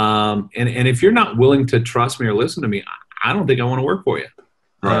 And if you're not willing to trust me or listen to me, I don't think I want to work for you.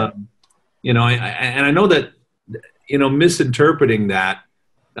 Right. I know that, misinterpreting that,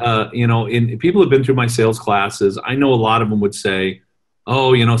 people have been through my sales classes. I know a lot of them would say,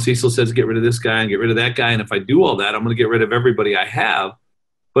 oh, Cecil says get rid of this guy and get rid of that guy. And if I do all that, I'm going to get rid of everybody I have.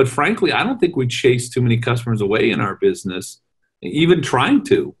 But frankly, I don't think we chase too many customers away in our business, even trying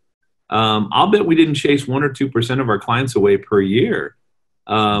to. I'll bet we didn't chase 1 or 2% of our clients away per year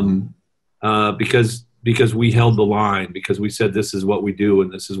because we held the line, because we said this is what we do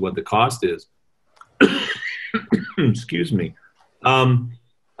and this is what the cost is. Excuse me.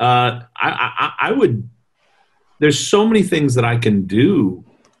 I would. There's so many things that I can do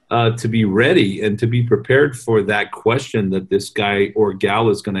to be ready and to be prepared for that question that this guy or gal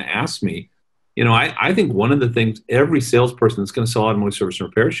is going to ask me. I think one of the things every salesperson that's going to sell automotive service and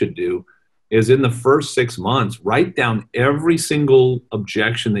repair should do is, in the first 6 months, write down every single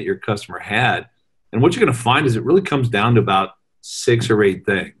objection that your customer had. And what you're going to find is it really comes down to about 6 or 8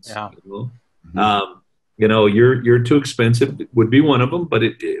 things. Yeah. You're too expensive would be one of them, but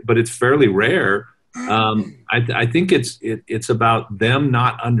it's fairly rare. I think it's about them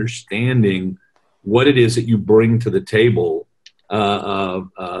not understanding what it is that you bring to the table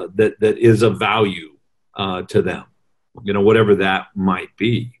that is of value to them, whatever that might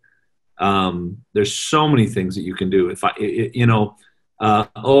be. There's so many things that you can do. If I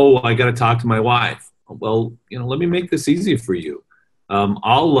got to talk to my wife. Well, let me make this easy for you.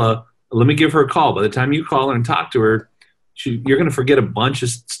 Let me give her a call. By the time you call her and talk to her, you're going to forget a bunch of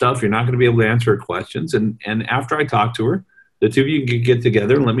stuff. You're not going to be able to answer her questions. And after I talk to her, the two of you can get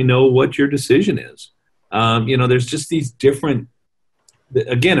together and let me know what your decision is. There's just these different,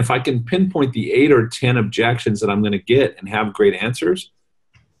 again, if I can pinpoint the 8 or 10 objections that I'm going to get and have great answers,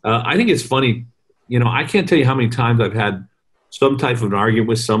 I think it's funny. I can't tell you how many times I've had some type of an argument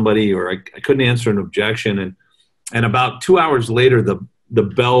with somebody, or I couldn't answer an objection. And about 2 hours later, the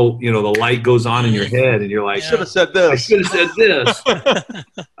bell, the light goes on in your head, and you're like, should have said this. I should have said this.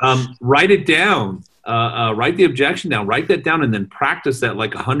 Write it down. Write the objection down. Write that down, and then practice that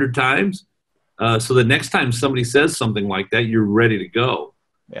like 100 times. So the next time somebody says something like that, you're ready to go.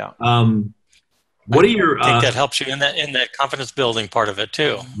 Yeah. What are your? I think that helps you in that confidence building part of it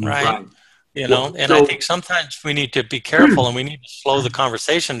too, right? I think sometimes we need to be careful and we need to slow the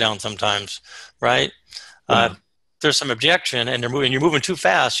conversation down sometimes, right? There's some objection and you're moving too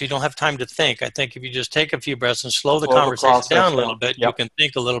fast. You don't have time to think. I think if you just take a few breaths and slow the conversation down a little bit, you can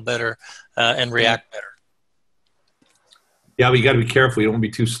think a little better and react better. Yeah, but you got to be careful. You don't want to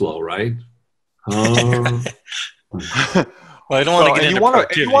be too slow, right? Well, I don't want to get into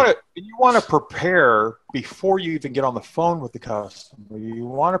productivity. You want to prepare before you even get on the phone with the customer. You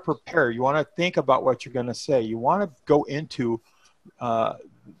want to prepare. You want to think about what you're going to say. You want to go into the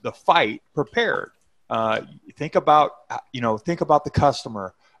fight prepared. Think about the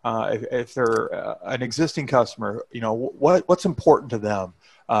customer. If they're an existing customer, what's important to them.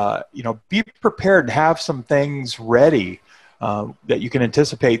 Be prepared and have some things ready that you can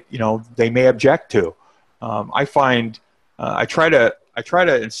anticipate. They may object to. I find. I try to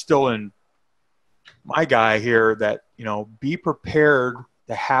instill in my guy here that, be prepared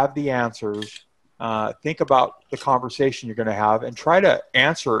to have the answers, think about the conversation you're going to have, and try to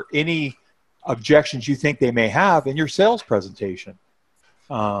answer any objections you think they may have in your sales presentation.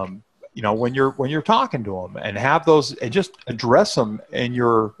 When you're talking to them, and have those, and just address them in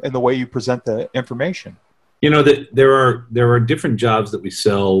the way you present the information. There are different jobs that we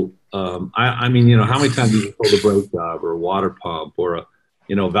sell. How many times have you sold a brake job or a water pump or a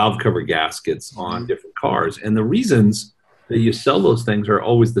valve cover gaskets on different cars? And the reasons that you sell those things are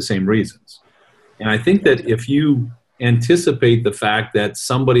always the same reasons. And I think that if you anticipate the fact that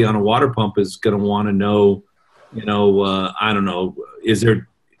somebody on a water pump is going to want to know, I don't know,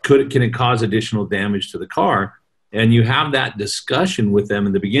 can it cause additional damage to the car? And you have that discussion with them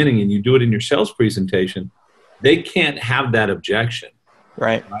in the beginning, and you do it in your sales presentation, they can't have that objection.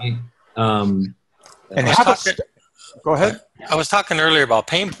 Right. Go ahead. I was talking earlier about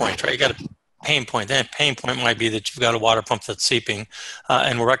pain points, right? You got a pain point. That pain point might be that you've got a water pump that's seeping,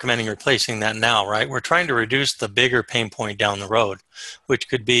 and we're recommending replacing that now, right? We're trying to reduce the bigger pain point down the road, which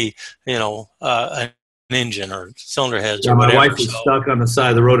could be, an engine or cylinder heads or whatever. My wife is stuck on the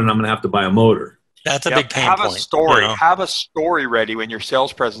side of the road, and I'm going to have to buy a motor. That's a big pain point. Have a story. Have a story ready when your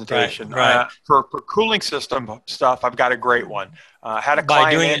sales presentation. Right. For cooling system stuff, I've got a great one. Had a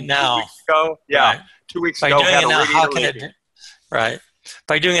By client doing it now. 2 weeks ago. Yeah, right. 2 weeks By ago. doing Had it now, how can it? Right.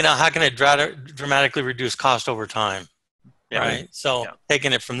 By doing it now, how can it dramatically reduce cost over time? Yeah. Right. So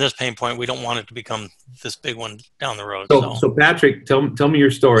taking it from this pain point, we don't want it to become this big one down the road. So Patrick, tell me your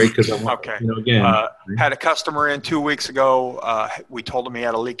story, because I'm okay. Again, had a customer in 2 weeks ago. We told him he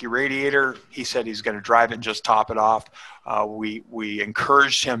had a leaky radiator. He said he's going to drive it and just top it off. We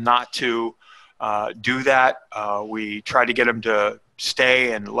encouraged him not to do that. We tried to get him to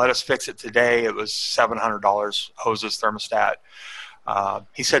stay and let us fix it today. It was $700, hoses, thermostat.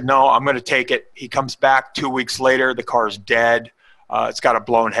 He said, no, I'm going to take it. He comes back 2 weeks later. The car's dead. It's got a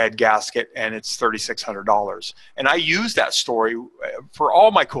blown head gasket, and it's $3,600. And I use that story for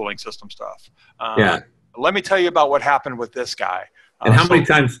all my cooling system stuff. Let me tell you about what happened with this guy. And how many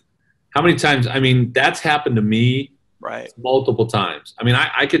times, I mean, that's happened to me multiple times. I mean,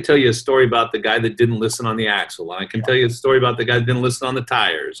 I could tell you a story about the guy that didn't listen on the axle. And I can tell you a story about the guy that didn't listen on the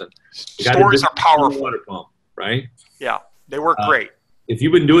tires. And the guy stories are powerful. Water pump, right? Yeah, they work great. If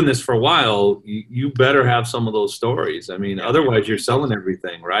you've been doing this for a while, you better have some of those stories. I mean, otherwise you're selling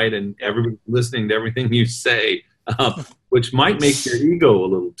everything, right? And everybody's listening to everything you say, which might make your ego a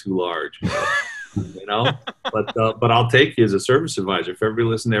little too large, But I'll take you as a service advisor if everybody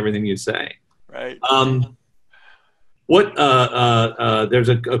listens to everything you say. Right. There's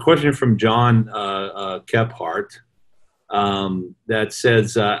a question from John Kephart that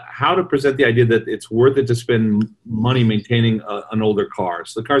says how to present the idea that it's worth it to spend money maintaining an older car.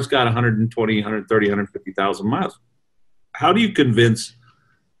 So the car's got 120, 130, 150,000 miles. How do you convince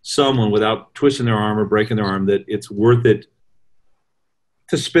someone without twisting their arm or breaking their arm that it's worth it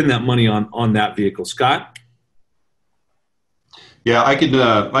to spend that money on that vehicle. Scott? Yeah, I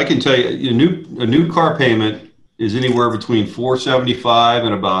can tell you a new car payment is anywhere between $475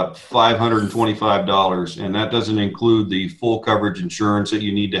 and about $525, and that doesn't include the full coverage insurance that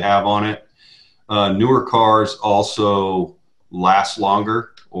you need to have on it. Newer cars also last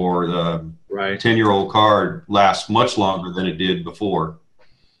longer, or the 10-year-old car lasts much longer than it did before.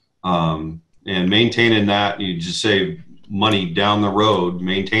 And maintaining that, you just save money down the road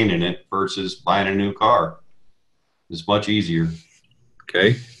maintaining it versus buying a new car. It's much easier.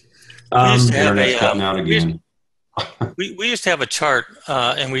 Okay. Internet's cutting out again. We used to have a chart,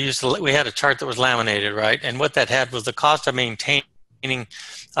 and we had a chart that was laminated, right? And what that had was the cost of maintaining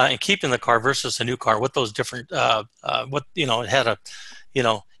and keeping the car versus a new car. What those different, it had a,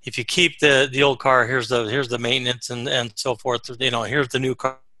 if you keep the old car, here's the maintenance and so forth. Here's the new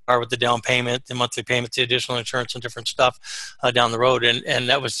car with the down payment, the monthly payments, the additional insurance, and different stuff down the road. And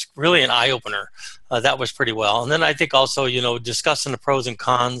that was really an eye opener. That was pretty well. And then I think also, discussing the pros and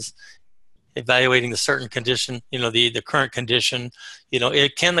cons, evaluating the certain condition, the current condition,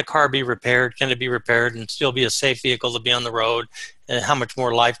 can the car be repaired? Can it be repaired and still be a safe vehicle to be on the road? And how much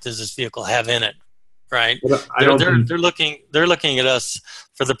more life does this vehicle have in it? Right? They're looking at us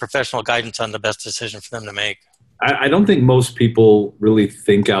for the professional guidance on the best decision for them to make. I don't think most people really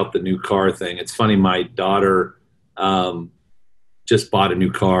think out the new car thing. It's funny, my daughter just bought a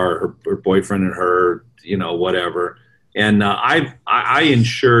new car, her boyfriend and her, whatever. And I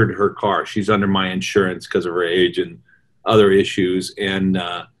insured her car. She's under my insurance because of her age and other issues. And,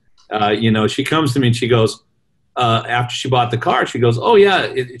 she comes to me and she goes, after she bought the car, she goes, "Oh yeah,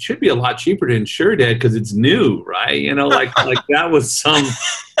 it should be a lot cheaper to insure, Dad, because it's new, right?" Like that was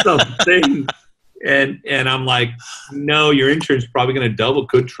something. And I'm like, no, your insurance is probably going to double,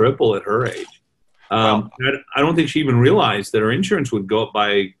 could triple at her age. I don't think she even realized that her insurance would go up by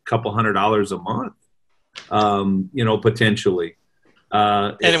a couple $100 a month, potentially.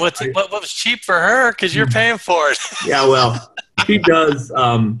 And what was cheap for her? Because you're paying for it. Yeah, well, she does.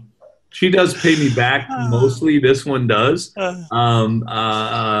 She does pay me back mostly. This one does.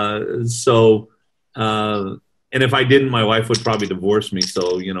 And if I didn't, my wife would probably divorce me.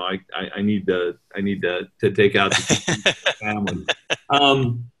 So, I need to take out the family.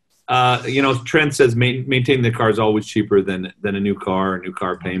 Trent says maintaining the car is always cheaper than a new car, a new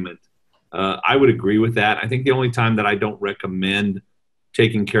car payment. I would agree with that. I think the only time that I don't recommend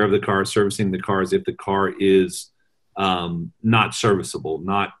taking care of the car, servicing the car, is if the car is not serviceable,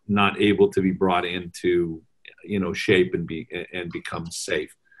 not able to be brought into shape and become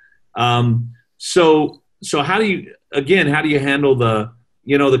safe. So how do you handle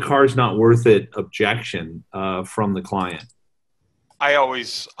the car's not worth it objection from the client? I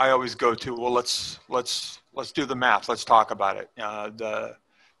always go to, well, let's do the math. Let's talk about it.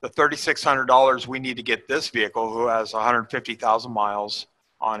 The $3,600 we need to get this vehicle, who has 150,000 miles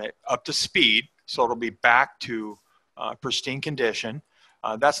on it, up to speed, so it'll be back to pristine condition.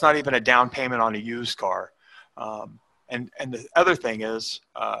 That's not even a down payment on a used car. And the other thing is,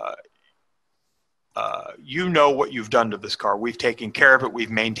 what you've done to this car. We've taken care of it. We've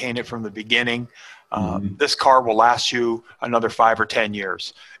maintained it from the beginning. This car will last you another 5 or 10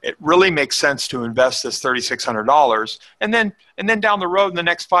 years. It really makes sense to invest this $3,600, and then down the road in the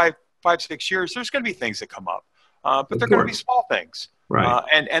next 5, 6 years, there's going to be things that come up, but they're going to be small things. Right.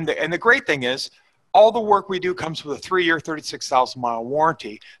 And the great thing is, all the work we do comes with a 3-year, 36,000-mile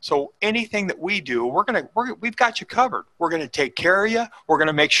warranty. So anything that we do, we've got you covered. We're going to take care of you. We're going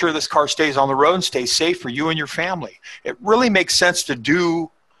to make sure this car stays on the road and stays safe for you and your family. It really makes sense to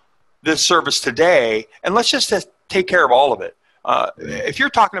do this service today, and let's just take care of all of it. If you're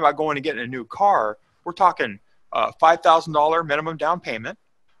talking about going and getting a new car, we're talking $5,000 minimum down payment.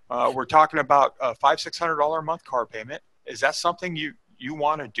 We're talking about a $500-600 a month car payment. Is that something you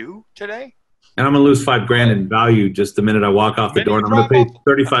want to do today? And I'm going to lose $5,000 in value just the minute I walk off the door, and I'm going to pay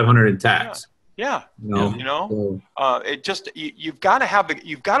 $3,500 in tax. Yeah. You've got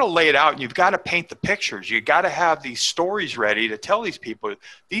to lay it out, and you've got to paint the pictures. You got to have these stories ready to tell these people.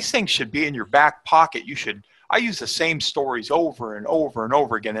 These things should be in your back pocket. I use the same stories over and over and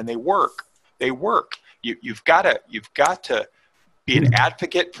over again, and they work. You've got to be an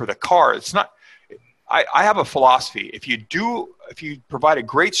advocate for the car. It's not. I have a philosophy. If you provide a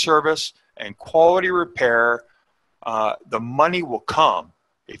great service and quality repair, the money will come.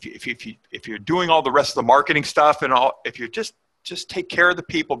 If you're doing all the rest of the marketing stuff and all, if you just take care of the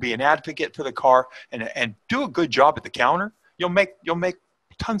people, be an advocate for the car, and do a good job at the counter, you'll make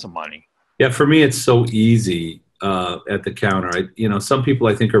tons of money. Yeah, for me, it's so easy. at the counter. Some people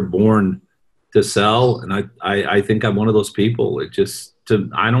I think are born to sell, and I think I'm one of those people.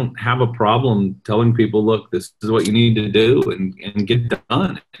 I don't have a problem telling people, look, this is what you need to do and get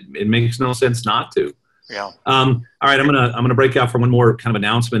done. It makes no sense not to. Yeah. All right, I'm gonna break out for one more kind of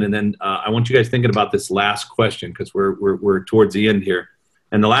announcement, and then I want you guys thinking about this last question because we're towards the end here.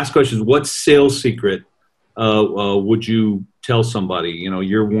 And the last question is, what sales secret would you tell somebody?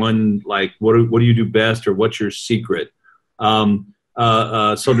 You're one, like, what do you do best, or what's your secret? So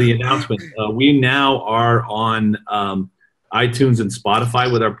the announcement, we now are on iTunes and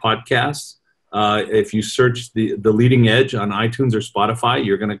Spotify with our podcasts. If you search the Leading Edge on iTunes or Spotify,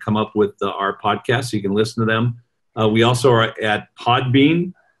 you're going to come up with our podcasts, so you can listen to them. We also are at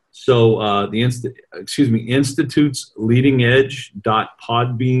Podbean. So Institute's Leading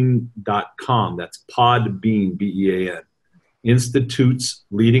Edge.podbean.com. That's Podbean, B-E-A-N. Institute's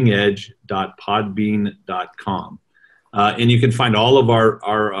Leading Edge.podbean.com. And you can find all of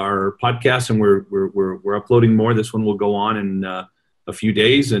our podcasts, and we're uploading more. This one will go on in a few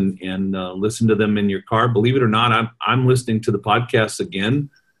days, and listen to them in your car. Believe it or not, I'm listening to the podcasts again,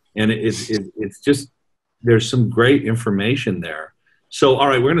 and it's just, there's some great information there. So, all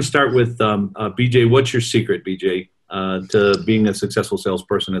right, we're going to start with BJ. What's your secret, BJ, to being a successful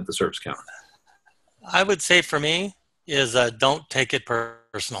salesperson at the service counter? I would say for me is don't take it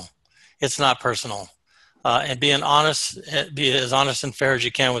personal. It's not personal. And be as honest and fair as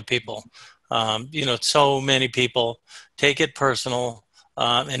you can with people. So many people take it personal,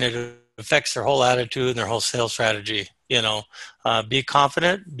 and it affects their whole attitude and their whole sales strategy. Be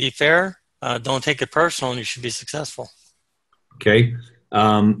confident, be fair, don't take it personal, and you should be successful. Okay.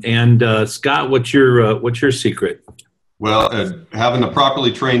 And Scott, what's your secret? Well, having a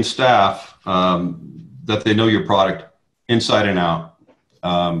properly trained staff that they know your product inside and out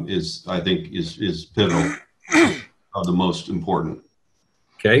is pivotal, of the most important.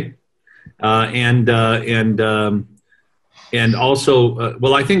 Okay. And also,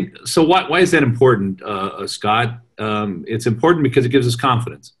 well, I think, so why is that important, Scott? It's important because it gives us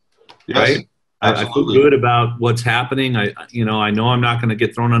confidence. Yes, right? I feel good about what's happening. I know I'm not going to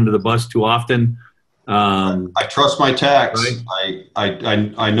get thrown under the bus too often. I trust my tax. Right?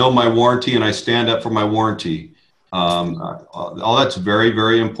 I know my warranty, and I stand up for my warranty. All that's very,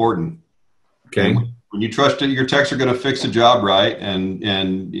 very important. Okay. And when you trust that your techs are going to fix the job right,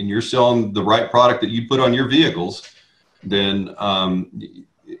 and you're selling the right product that you put on your vehicles, then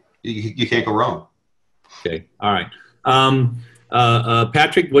you can't go wrong. Okay. All right.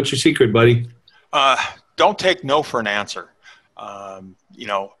 Patrick, what's your secret, buddy? Don't take no for an answer.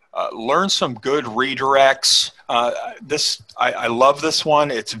 Learn some good redirects. I love this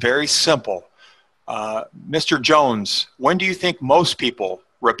one. It's very simple. Mr. Jones, when do you think most people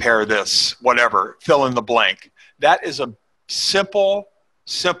repair this? Whatever, fill in the blank. That is a simple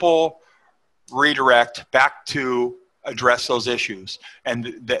redirect back to address those issues.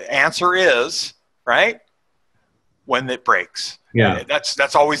 And the answer is, right, when it breaks. Yeah.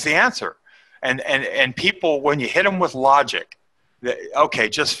 That's always the answer. And people, when you hit them with logic, okay,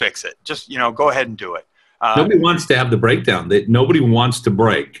 just fix it. Just, go ahead and do it. Nobody wants to have the breakdown. Nobody wants to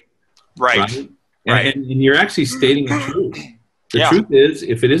break. Right. And you're actually stating the truth. The truth is,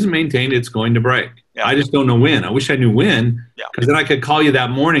 if it isn't maintained, it's going to break. Yeah. I just don't know when. I wish I knew when, because then I could call you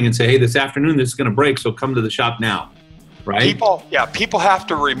that morning and say, hey, this afternoon this is going to break, so come to the shop now. Right? People have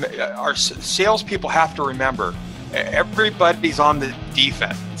to our salespeople have to remember, everybody's on the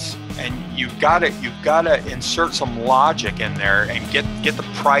defense, and you've got to insert some logic in there and get the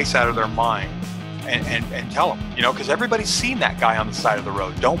price out of their mind, and tell them, because everybody's seen that guy on the side of the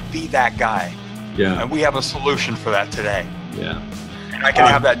road. Don't be that guy. Yeah. And we have a solution for that today. Yeah. And I can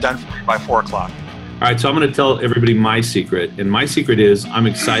have that done for you by 4 o'clock. All right, so I'm going to tell everybody my secret, and my secret is I'm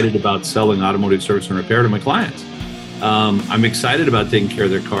excited about selling automotive service and repair to my clients. I'm excited about taking care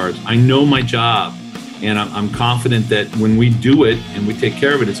of their cars. I know my job, and I'm confident that when we do it and we take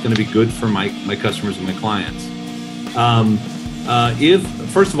care of it, it's going to be good for my customers and my clients.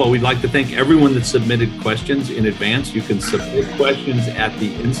 First of all, we'd like to thank everyone that submitted questions in advance. You can submit questions at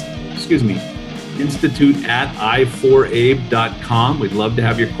the institute@i4abe.com. We'd love to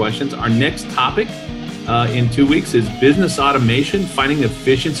have your questions. Our next topic in 2 weeks is business automation, finding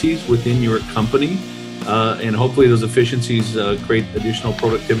efficiencies within your company. And hopefully those efficiencies create additional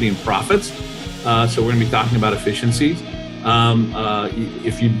productivity and profits. So we're going to be talking about efficiencies.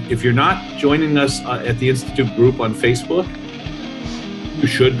 If you're not joining us at the Institute group on Facebook, you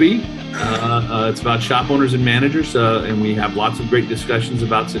should be. It's about shop owners and managers, and we have lots of great discussions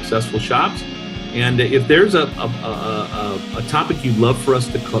about successful shops. And if there's a topic you'd love for us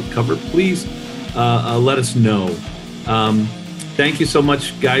to cover, please let us know. Thank you so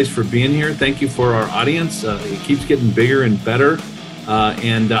much, guys, for being here. Thank you for our audience. It keeps getting bigger and better.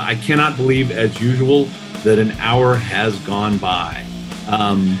 And I cannot believe, as usual, that an hour has gone by.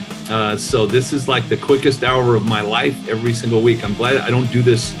 So this is like the quickest hour of my life every single week. I'm glad I don't do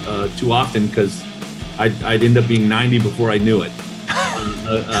this too often, because I'd end up being 90 before I knew it.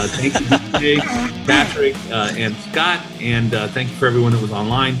 Thank you, DJ, Patrick, and Scott, and thank you for everyone that was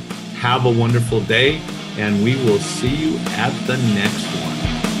online. Have a wonderful day, and we will see you at the next one.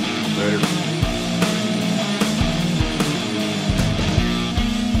 Later.